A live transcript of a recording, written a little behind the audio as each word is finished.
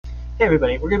Hey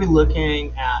everybody, we're going to be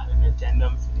looking at an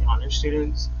addendum for the honors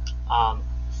students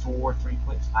for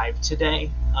 3.5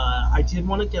 today. I did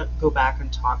want to go back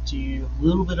and talk to you a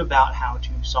little bit about how to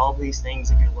solve these things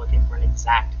if you're looking for an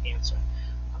exact answer.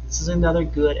 This is another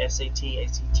good SAT,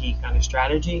 ACT kind of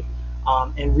strategy,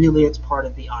 and really it's part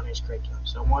of the honors curriculum.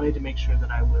 So I wanted to make sure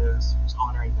that I was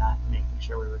honoring that and making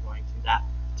sure we were going through that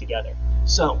together.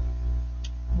 So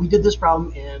we did this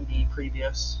problem in the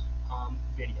previous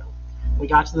video. We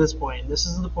got to this point, and this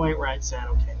is the point where I'd said,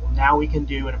 okay, well now we can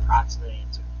do an approximate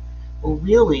answer. Well,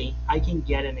 really, I can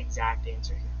get an exact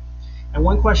answer here. And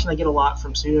one question I get a lot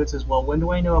from students is, well, when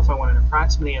do I know if I want an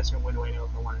approximate answer, and when do I know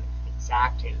if I want an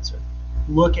exact answer?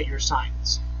 Look at your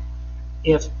signs.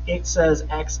 If it says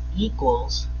x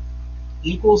equals,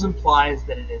 equals implies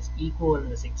that it is equal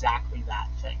and it is exactly that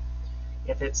thing.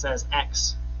 If it says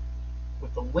x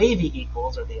with the wavy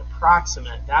equals, or the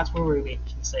approximate, that's where we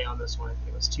can say on this one, I think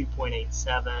it was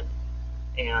 2.87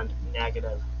 and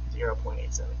negative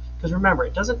 0.87. Because remember,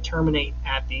 it doesn't terminate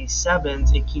at the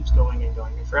sevens, it keeps going and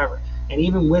going forever. And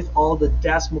even with all the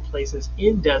decimal places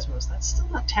in Desmos, that's still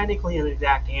not technically an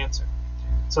exact answer.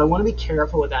 So I want to be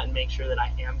careful with that and make sure that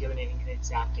I am giving an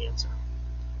exact answer.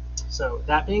 So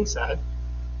that being said,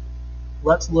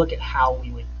 let's look at how we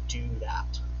would do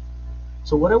that.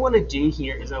 So what I want to do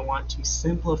here is I want to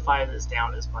simplify this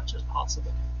down as much as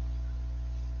possible.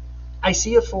 I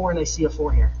see a 4 and I see a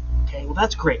 4 here. Okay, well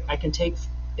that's great. I can take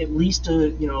at least a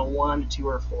 1, 2,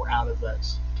 or 4 out of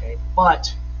those. Okay,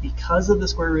 but because of the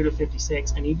square root of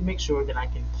 56, I need to make sure that I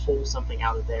can pull something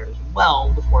out of there as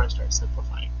well before I start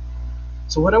simplifying.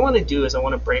 So what I want to do is I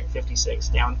want to break 56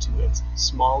 down to its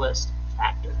smallest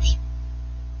factors.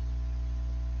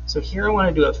 So here I want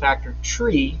to do a factor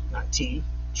tree, not t,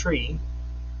 tree.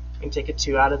 I can take a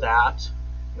 2 out of that.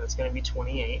 That's going to be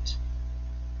 28,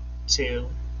 2,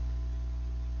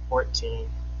 14,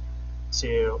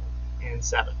 2, and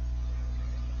 7.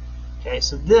 Okay,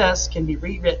 so this can be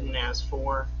rewritten as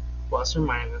 4 plus or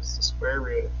minus the square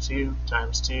root of 2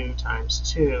 times 2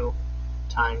 times 2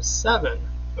 times 7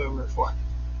 over 4.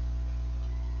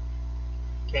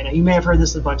 Okay, now you may have heard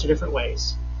this a bunch of different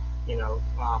ways.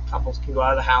 Couples can go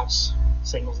out of the house,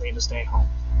 singles need to stay home,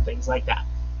 things like that.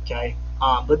 Okay,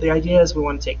 but the idea is we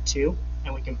want to take 2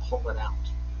 and we can pull it out.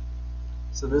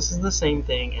 So this is the same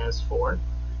thing as 4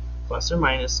 plus or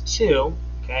minus 2,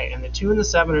 okay, and the 2 and the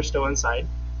 7 are still inside,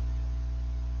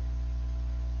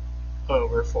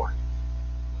 over 4.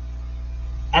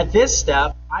 At this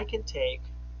step, I can take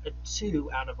a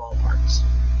 2 out of all parts.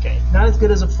 Okay, not as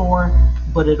good as a 4,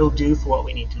 but it'll do for what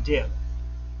we need to do.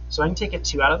 So I can take a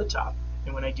 2 out of the top,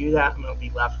 and when I do that, I'm going to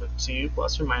be left with 2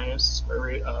 plus or minus the square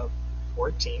root of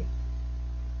 14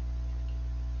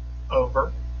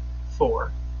 over 4.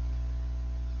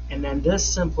 And then this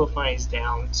simplifies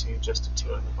down to just a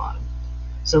 2 on the bottom.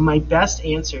 So my best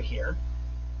answer here,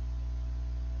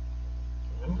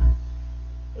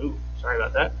 sorry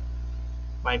about that.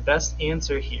 My best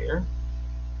answer here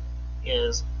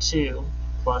is 2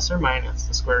 plus or minus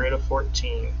the square root of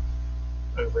 14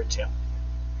 over 2.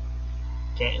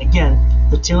 Okay, and again,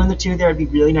 the 2 and the 2 there, would be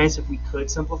really nice if we could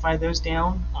simplify those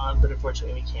down, but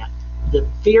unfortunately we can't. The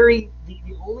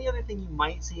only other thing you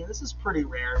might see, and this is pretty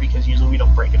rare because usually we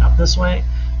don't break it up this way,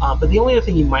 but the only other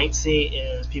thing you might see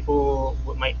is people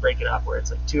might break it up where it's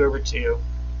like 2 over 2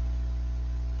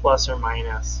 plus or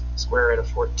minus square root of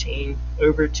 14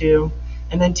 over 2,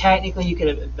 and then technically you could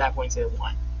at that point say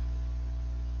 1.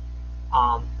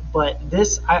 But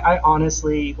this, I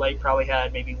honestly probably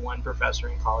had maybe one professor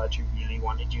in college who really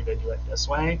wanted you to do it this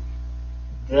way.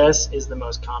 This is the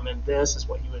most common. This is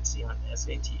what you would see on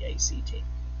SAT, ACT.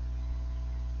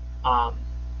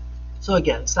 So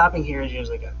again, stopping here is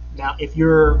usually good. Now, if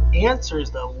your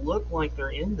answers, though, look like they're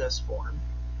in this form,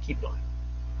 keep going.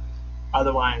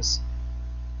 Otherwise,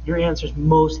 your answers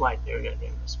most likely are going to be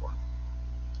in this form.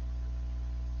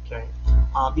 Okay.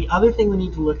 The other thing we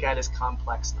need to look at is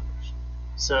complex numbers.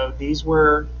 So these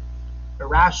were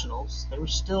irrationals. They were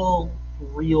still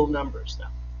real numbers, though.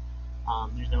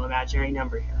 There's no imaginary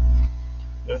number here.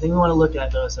 The other thing we want to look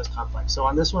at, though, is this complex. So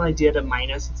on this one, I did a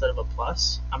minus instead of a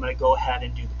plus. I'm going to go ahead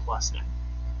and do the plus now.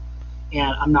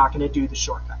 And I'm not going to do the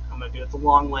shortcut. I'm going to do it the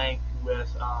long way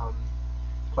with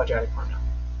quadratic formula.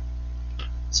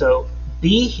 So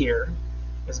b here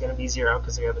is going to be 0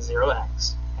 because we have a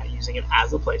 0x, using it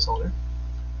as a placeholder.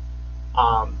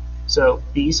 So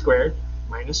b squared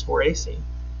minus 4ac.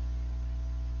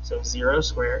 So 0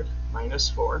 squared minus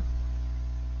 4.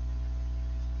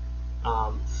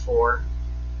 4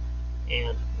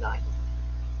 and 9.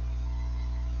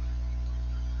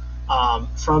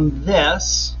 From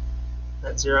this,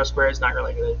 that 0 squared is not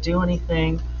really going to do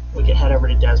anything. we can head over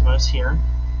to Desmos here.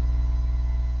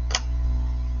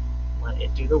 Let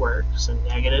it do the work. So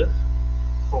negative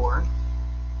 4. And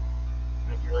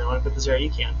if you really want to put the 0, you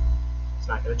can. It's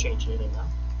not going to change anything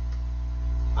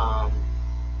though.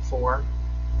 4.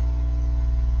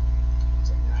 Is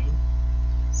it 9?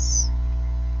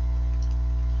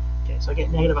 Okay, so I get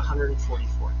negative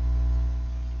 144.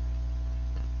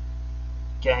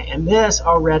 Okay, and this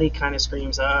already kind of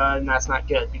screams, and that's not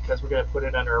good because we're going to put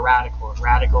it under a radical. And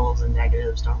radicals and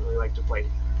negatives don't really like to play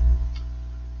together.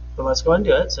 But let's go ahead and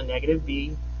do it. So negative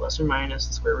b plus or minus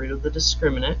the square root of the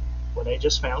discriminant, what I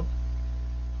just found,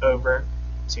 over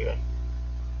 2a.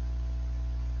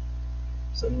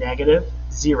 So negative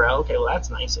 0, okay, well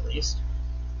that's nice at least,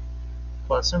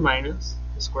 plus or minus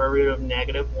the square root of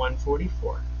negative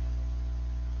 144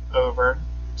 over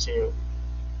 2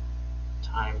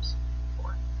 times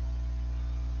 4.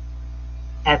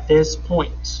 At this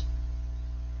point,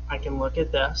 I can look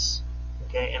at this,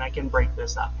 okay, and I can break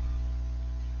this up.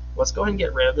 Let's go ahead and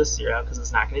get rid of this 0 because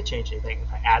it's not going to change anything.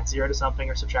 If I add 0 to something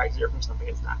or subtract 0 from something,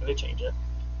 it's not going to change it.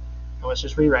 And let's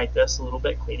just rewrite this a little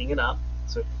bit, cleaning it up.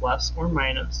 So plus or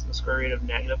minus the square root of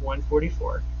negative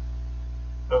 144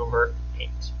 over 8.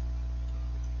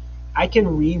 I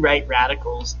can rewrite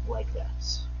radicals like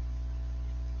this.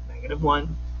 Negative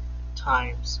 1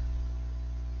 times,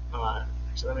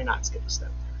 actually let me not skip a step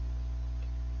there,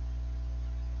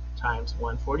 times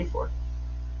 144,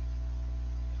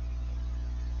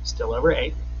 still over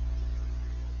 8.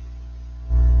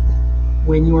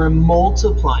 When you are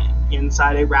multiplying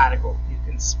inside a radical, you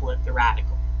can split the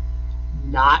radical.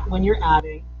 Not when you're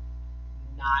adding,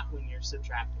 not when you're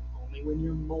subtracting. Only when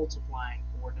you're multiplying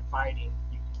or dividing,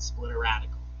 you can split a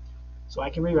radical. So I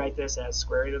can rewrite this as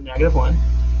square root of negative 1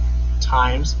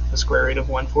 times the square root of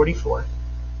 144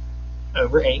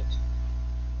 over 8.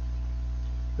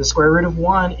 The square root of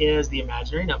 1 is the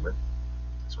imaginary number.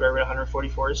 Square root of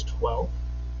 144 is 12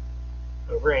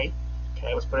 over 8.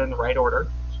 Okay, let's put it in the right order.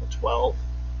 So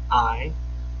 12i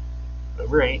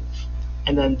over 8.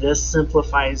 And then this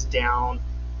simplifies down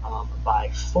by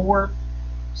 4.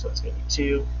 So it's going to be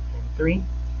 2 and 3.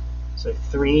 So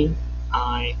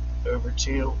 3i over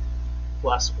 2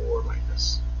 plus or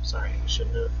minus. Sorry, I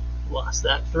shouldn't have lost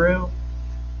that through.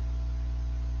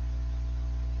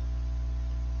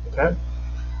 Okay.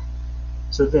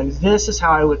 So then this is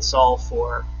how I would solve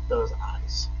for those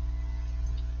i's.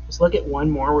 Let's look at one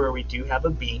more where we do have a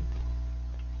b,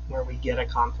 where we get a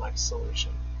complex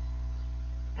solution.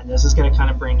 And this is going to kind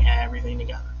of bring everything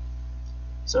together.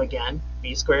 So again,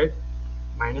 b squared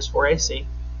minus 4ac,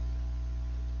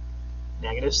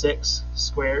 negative 6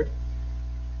 squared,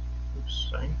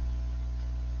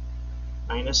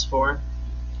 minus 4,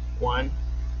 1,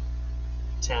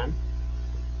 10.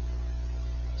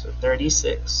 So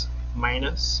 36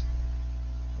 minus,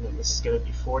 and then this is going to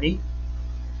be 40,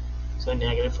 so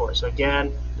negative 4. So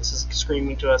again, this is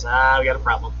screaming to us, we got a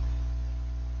problem.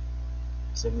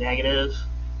 So negative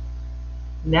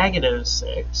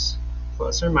 6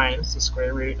 plus or minus the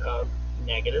square root of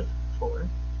negative 4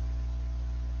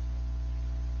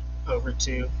 over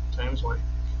 2 times 1.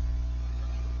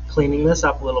 Cleaning this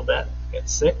up a little bit, get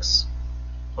 6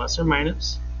 plus or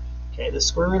minus. Okay, the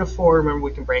square root of 4, remember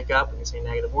we can break up. We can say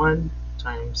negative 1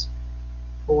 times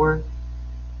 4.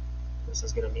 This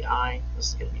is going to be I. This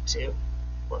is going to be 2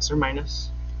 plus or minus.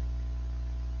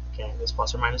 Okay, this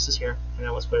plus or minus is here. And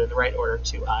then let's put it in the right order,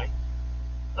 2i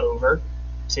over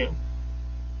 2.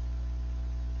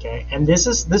 Okay, and this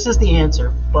is the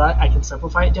answer, but I can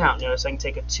simplify it down. Notice I can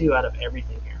take a 2 out of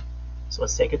everything here. So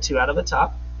let's take a 2 out of the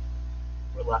top.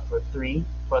 We're left with 3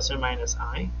 plus or minus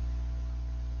I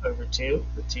over 2.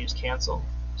 The 2's cancel,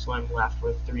 so I'm left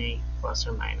with 3 plus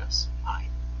or minus I.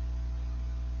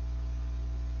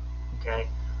 Okay,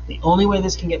 the only way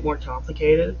this can get more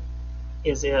complicated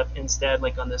is if instead,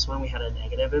 like on this one, we had a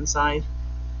negative inside.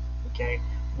 Okay,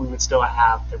 we would still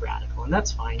have the radical, and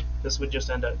that's fine. This would just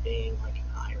end up being like an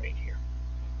I right here.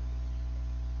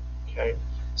 Okay,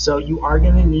 so you are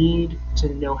going to need to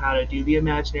know how to do the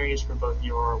imaginaries for both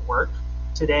your work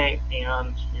today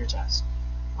and your test.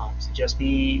 So just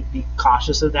be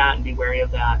cautious of that and be wary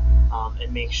of that,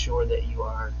 and make sure that you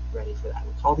are ready for that.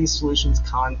 We call these solutions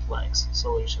complex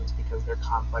solutions because they're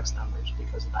complex numbers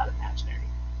because of that imaginary.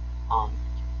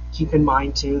 Keep in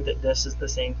mind too that this is the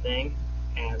same thing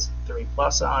as 3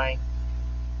 plus I,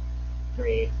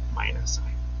 3 minus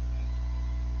I.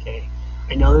 Okay,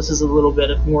 I know this is a little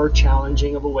bit more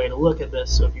challenging of a way to look at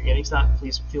this, so if you're getting stuck,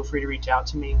 please feel free to reach out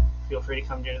to me. Feel free to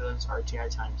come to those RTI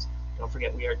times. Don't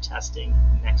forget we are testing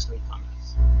next week on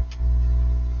this.